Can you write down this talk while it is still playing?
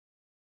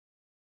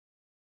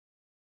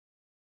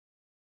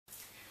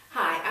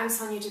I'm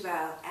Sonia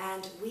Doubell,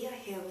 and we are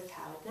here with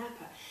Howard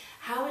Napper.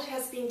 Howard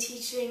has been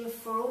teaching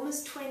for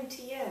almost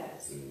 20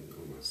 years.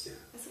 Almost, yeah.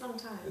 That's a long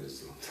time. It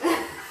is a long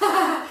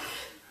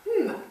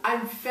time.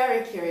 I'm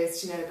very curious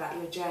to know about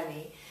your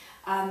journey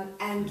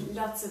and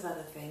lots of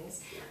other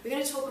things. Yeah. We're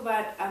going to talk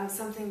about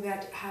something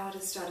that Howard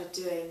has started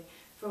doing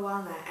for a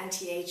while now,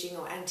 anti-aging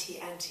or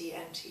anti-aging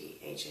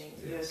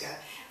Yes. yoga,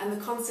 and the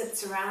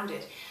concepts around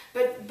it.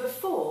 But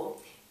before,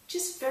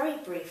 just very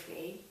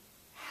briefly,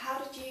 how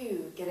did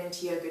you get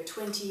into yoga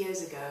 20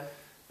 years ago?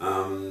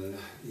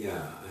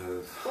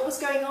 What was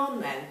going on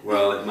then?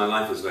 Well, my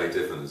life was very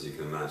different, as you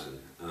can imagine.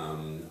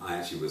 I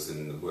actually was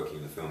working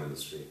in the film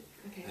industry.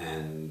 Okay.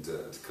 And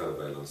to cut a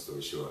very long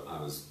story short,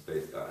 I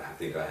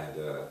think I had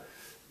a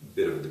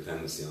bit of a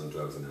dependency on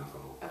drugs and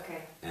alcohol.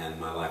 Okay. And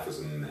my life was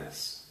a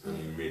mess. I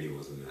mean, really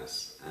was a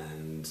mess.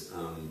 And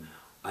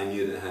I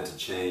knew that it had to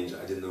change.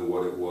 I didn't know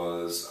what it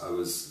was. I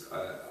was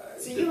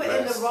So you were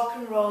in the rock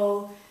and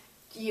roll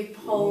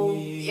whole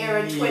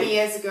era 20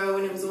 years ago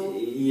when it was all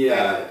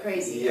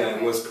crazy. Yeah, okay.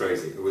 It was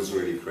crazy. It was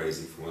really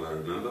crazy from what I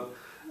remember.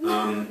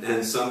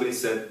 And somebody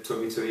took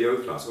me to a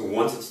yoga class, or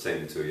wanted to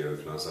take me to a yoga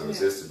class. I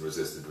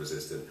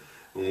resisted,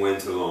 and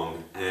went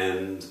along.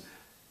 And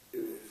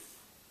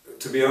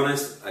to be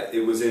honest,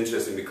 it was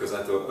interesting because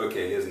I thought,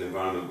 okay, here's an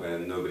environment where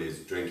nobody's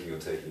drinking or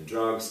taking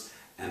drugs,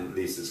 and at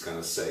least it's kind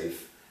of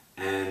safe.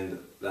 And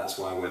that's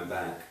why I went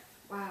back.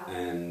 Wow.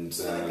 And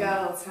so the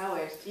girls,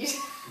 Howard.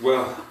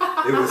 Well,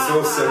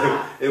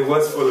 it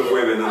was full of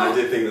women, and I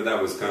did think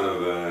that was kind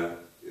of a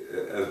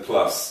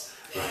plus.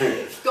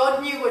 Right?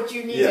 God knew what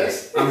you needed.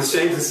 Yes, I'm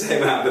ashamed to say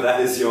that, but that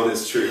is the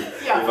honest truth.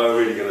 Yeah. If I'm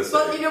really going to say.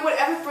 Well, you know,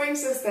 whatever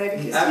brings us there,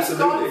 because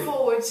Absolutely. you've gone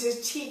forward to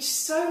teach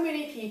so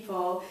many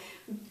people.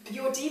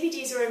 Your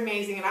DVDs are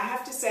amazing, and I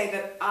have to say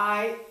that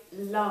I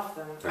love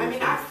them. Thank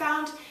you. I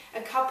found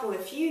a couple a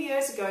few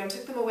years ago and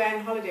took them away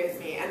on holiday with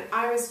me, and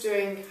I was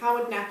doing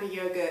Howard Napper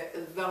yoga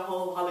the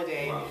whole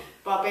holiday. Wow.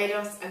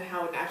 Barbados and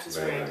Howard Napper's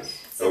Very great.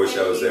 nice. So I wish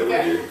I was there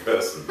with you in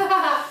person.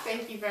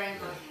 Thank you very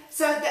much.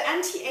 So the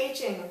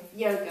anti-aging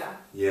yoga.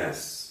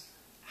 Yes.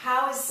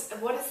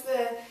 What is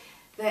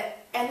the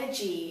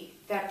energy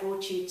that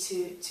brought you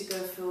to go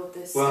for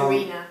this Well,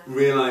 arena?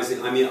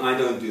 realizing, I mean, I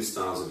don't do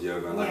styles of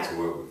yoga. I like Yeah. to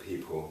work with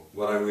people.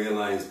 What I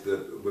realized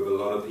that with a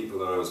lot of people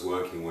that I was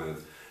working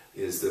with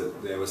is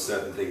that there were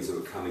certain things that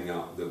were coming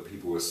up that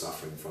people were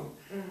suffering from.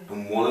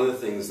 And one of the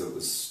things that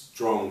was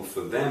strong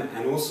for them,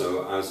 and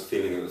also I was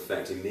feeling it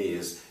affecting me,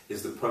 is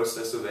the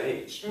process of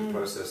age, the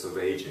process of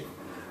aging.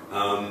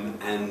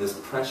 And there's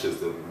pressures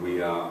that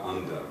we are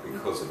under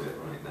because of it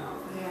right now.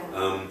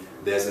 Yeah.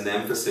 There's an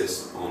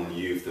emphasis on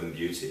youth and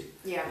beauty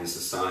in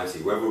society,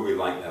 whether we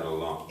like that or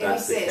not.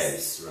 That's the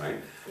case, right?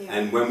 Yeah.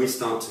 And when we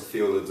start to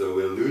feel as though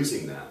we're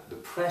losing that, the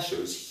pressure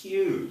is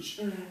huge.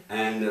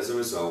 And as a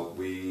result,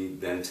 we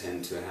then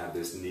tend to have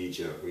this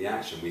knee-jerk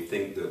reaction. We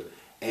think that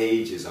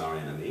age is our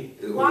enemy.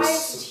 Why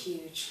is it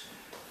huge?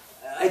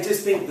 I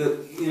just think that,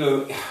 you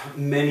know,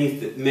 many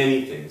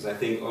things. I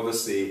think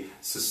obviously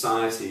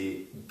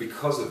society,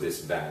 because of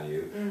this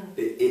value,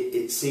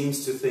 it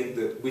seems to think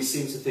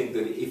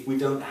that if we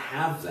don't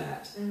have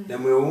that,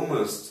 then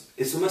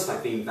it's almost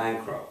like being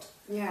bankrupt.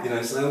 Yeah. You know,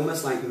 it's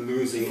almost like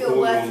losing all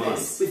your money.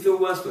 worthless. We feel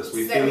worthless.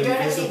 We feel we don't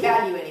invisible. have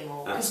any value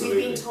anymore because we've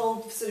Absolutely. been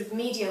told, sort of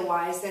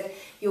media-wise, that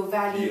your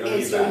value The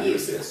only is your value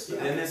youth. is this.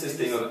 And then there's this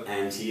thing of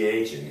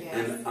anti-aging, Yes.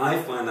 and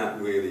I find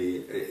that really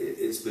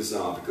it's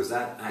bizarre because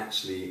that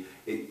actually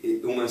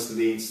it almost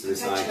leads to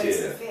this Perpetuates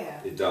idea. the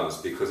fear. It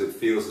does, because it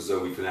feels as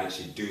though we can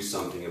actually do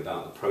something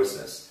about the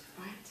process.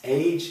 Right.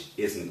 Age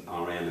isn't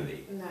our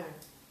enemy. No.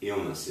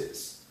 Illness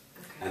is.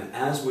 Okay. And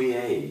as we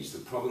age, the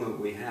problem that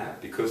we have,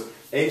 because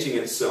aging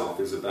itself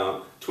is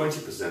about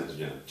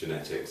 20%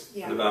 genetics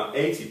and about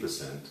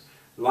 80%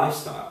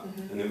 lifestyle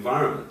and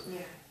environment. Yeah.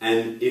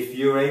 And if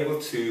you're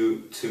able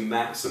to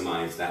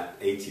maximize that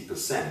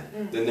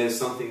 80%, then there's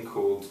something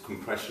called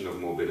compression of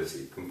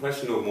morbidity.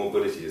 Compression of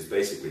morbidity is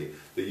basically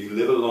that you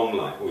live a long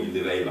life, or you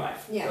live a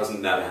life. Yeah. It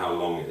doesn't matter how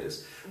long it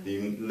is.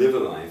 You live a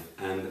life,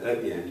 and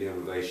at the end you have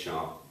a very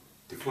sharp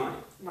decline,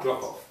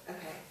 drop off. Okay.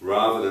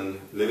 Rather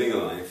than living a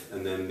life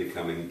and then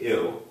becoming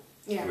ill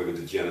Yeah. with a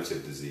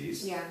degenerative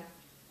disease, Yeah.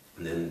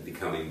 and then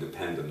becoming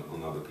dependent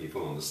on other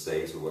people, on the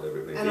state or whatever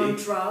it may And be. on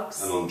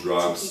drugs. And on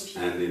drugs, to keep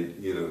you. and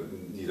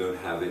in, you don't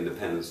have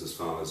independence as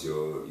far as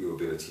your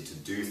ability to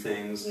do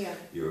things. Yeah.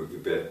 You're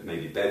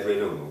maybe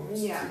bedridden or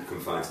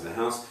confined to the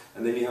house,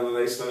 and then you have a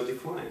very slow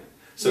decline.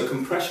 So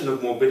compression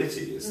of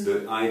morbidity is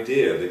the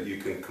idea that you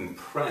can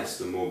compress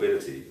the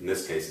morbidity, in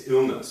this case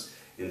illness,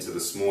 into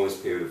the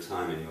smallest period of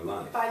time in your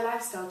life. By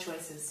lifestyle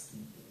choices.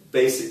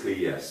 Basically,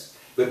 yes.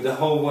 But the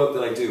whole work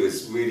that I do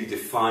is really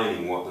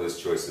defining what those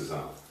choices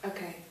are.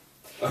 Okay.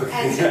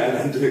 Okay.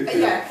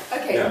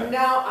 Okay. Yeah.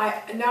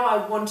 Now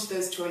I want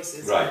those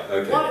choices. Right.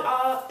 Okay. What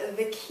are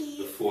the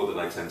key? The four that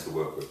I tend to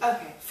work with.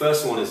 Okay.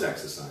 First one is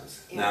exercise.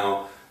 Yeah.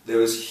 Now,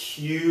 there is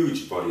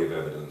huge body of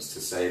evidence to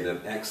say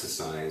that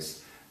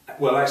exercise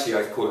Well, actually,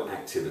 I call it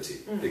activity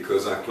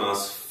because I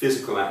class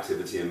physical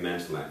activity and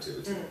mental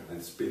activity, and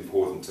it's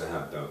important to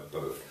have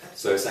both.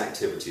 So it's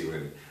activity,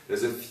 really.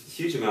 There's a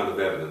huge amount of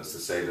evidence to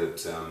say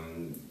that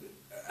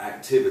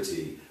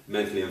activity,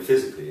 mentally and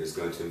physically, is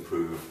going to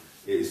improve.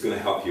 Is going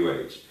to help you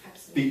age.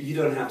 Absolutely. But you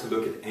don't have to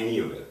look at any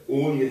of it.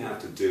 All you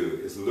have to do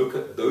is look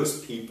at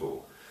those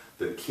people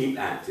that keep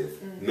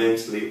active,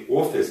 mentally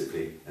or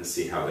physically, and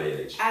see how they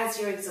age. As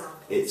your example.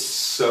 It's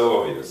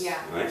so obvious, yeah,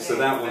 right? Yeah, so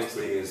that one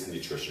exactly. thing is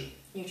nutrition.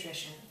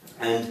 Nutrition.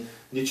 Okay. And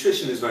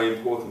nutrition is very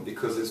important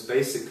because it's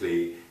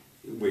basically,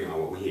 we are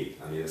what we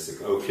eat. I mean, it's a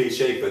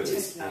cliche, but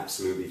it's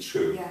absolutely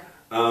true.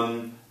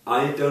 Yeah.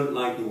 I don't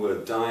like the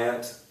word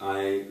diet.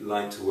 I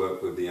like to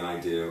work with the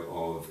idea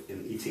of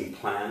an eating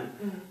plan.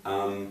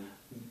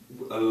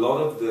 A lot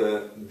of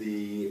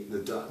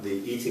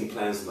the eating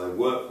plans that I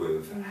work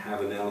with have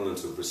an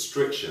element of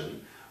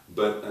restriction,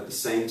 but at the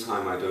same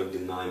time I don't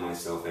deny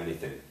myself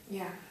anything.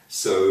 Yeah.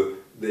 So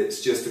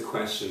it's just a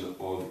question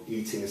of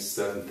eating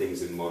certain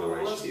things in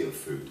moderation of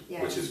food,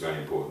 which is very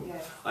important.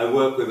 Yes. I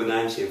work with an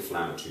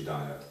anti-inflammatory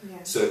diet,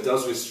 yes. so it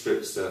does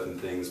restrict certain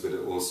things, but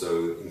it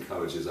also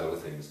encourages other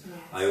things. Yes.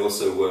 I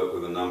also work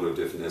with a number of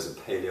different, there's a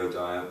paleo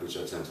diet, which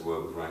I tend to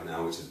work with right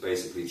now, which is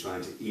basically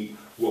trying to eat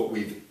what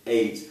we've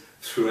ate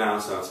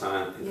throughout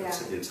our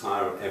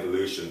entire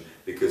evolution,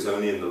 because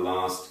only in the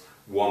last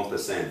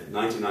 1%,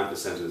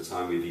 99% of the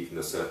time we've eaten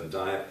a certain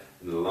diet,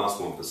 and in the last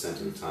 1%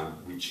 of the time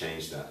we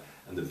changed that.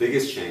 And the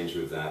biggest change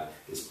with that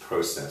is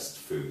processed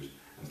food,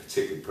 and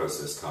particularly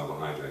processed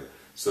carbohydrate.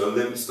 So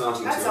I'm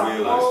starting to realise... That's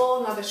a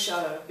whole other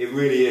show. It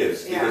really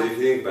is, because if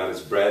you think about it,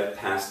 it's bread,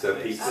 pasta,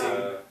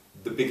 pizza.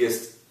 The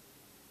biggest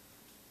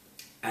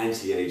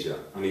anti-ager,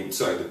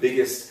 the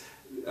biggest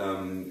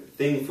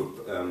thing for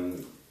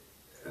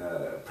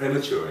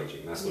premature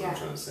aging, that's what I'm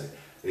trying to say,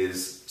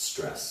 is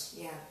stress.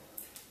 Yeah.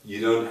 You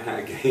don't have,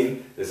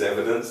 again, there's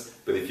evidence,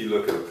 but if you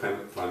look at a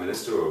prime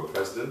minister or a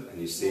president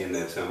and you see in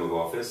their term of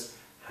office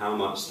how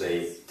much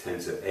they tend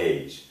to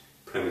age,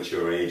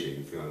 premature aging,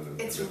 if you're on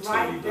the it's Tony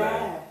right Blair.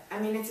 there. I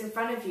mean, it's in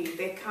front of you.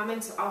 They come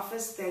into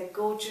office, they're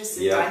gorgeous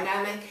and Yeah.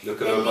 dynamic.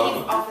 Look at they Obama.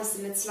 leave office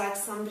and it's like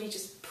somebody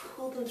just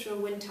pulled them through a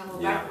wind tunnel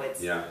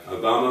backwards. Yeah,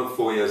 Obama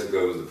 4 years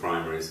ago was the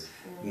primaries.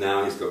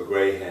 Now he's got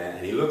grey hair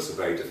and he looks a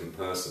very different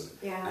person.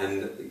 Yeah.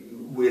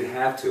 And we'd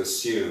have to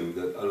assume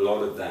that a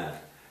lot of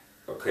that,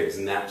 okay, it's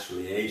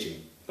naturally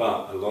aging,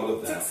 but a lot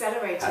of that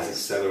has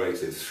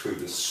accelerated through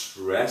the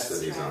stress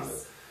that he's under.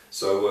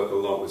 So I work a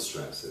lot with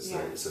stress.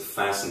 It's a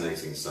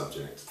fascinating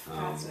subject.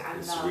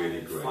 It's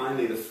really great.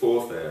 Finally, the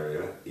fourth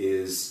area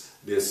is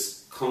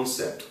this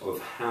concept of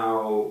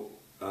how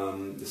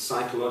the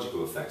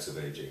psychological effects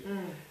of aging.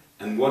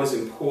 And what is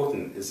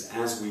important is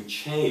as we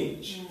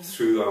change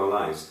through our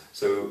lives,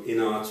 so in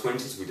our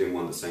 20s we didn't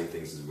want the same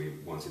things as we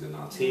wanted in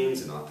our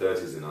teens, in our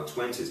 30s, in our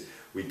 20s.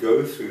 We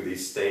go through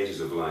these stages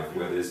of life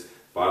where there's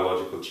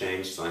biological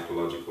change,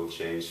 psychological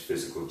change,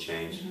 physical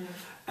change,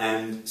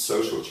 and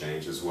social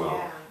change as well.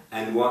 Yeah.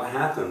 And what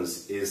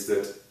happens is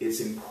that it's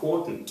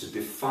important to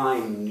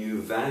define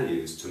new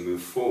values to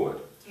move forward.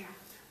 Yeah.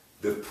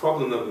 The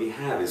problem that we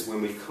have is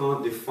when we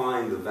can't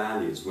define the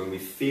values, when we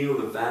feel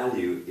the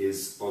value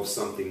is of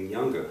something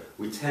younger,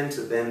 we tend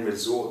to then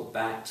resort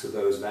back to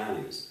those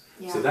values.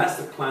 Yeah. So that's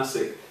the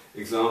classic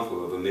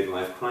example of a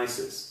midlife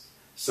crisis.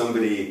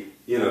 Somebody,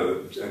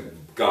 a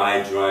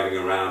guy driving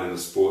around in a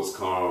sports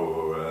car,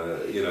 or a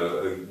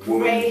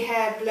woman. Grey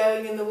hair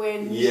blowing in the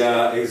wind.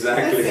 Yeah,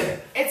 exactly. Listen,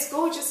 it's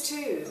gorgeous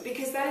too,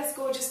 because that is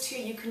gorgeous too.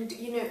 You can,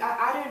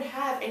 I don't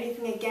have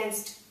anything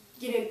against,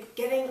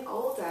 getting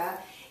older.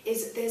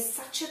 There's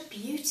such a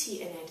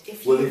beauty in it.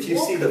 If you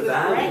see the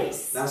value,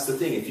 grace. that's the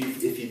thing.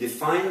 If you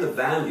define the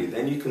value,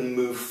 then you can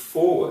move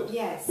forward.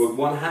 Yes. But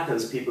what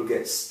happens? People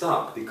get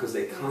stuck because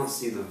they can't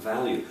see the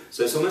value.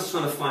 So it's almost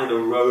trying to find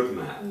a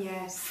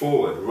roadmap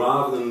forward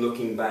rather than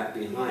looking back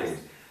behind. Yes.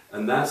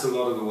 And that's a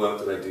lot of the work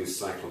that I do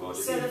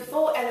psychologically. So the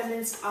 4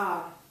 elements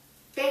are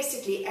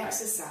basically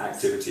exercise.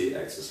 Activity,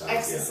 exercise.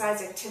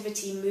 Exercise,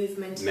 activity,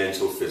 movement.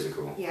 Mental,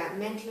 physical. Yeah,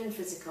 mental and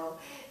physical.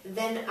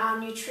 Then our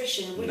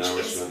nutrition, which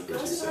Nourishment,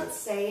 goes without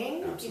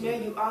saying,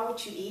 absolutely. you are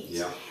what you eat.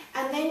 Yeah.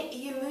 And then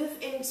you move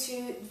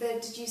into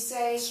did you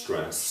say?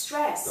 Stress.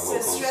 Stress. The whole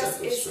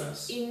concept of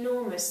stress is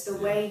enormous, the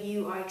way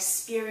you are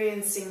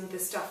experiencing the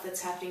stuff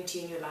that's happening to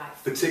you in your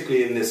life.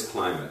 Particularly in this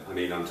climate. I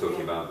mean, I'm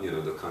talking about,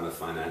 the kind of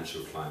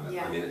financial climate.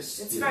 Yeah. I mean,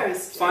 it's very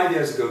 5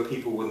 years ago,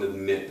 people wouldn't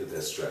admit that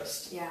they're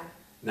stressed. Yeah.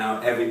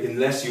 Now,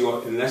 unless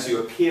you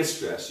appear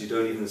stressed, you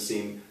don't even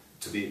seem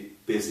to be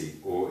busy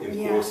or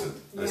important.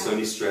 Yeah. It's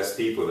only stressed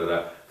people that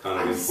are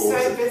kind of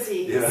important. I'm so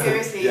busy.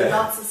 Seriously,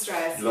 lots of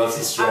stress. Lots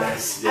of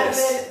stress,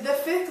 yes. And then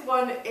the 5th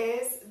one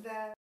is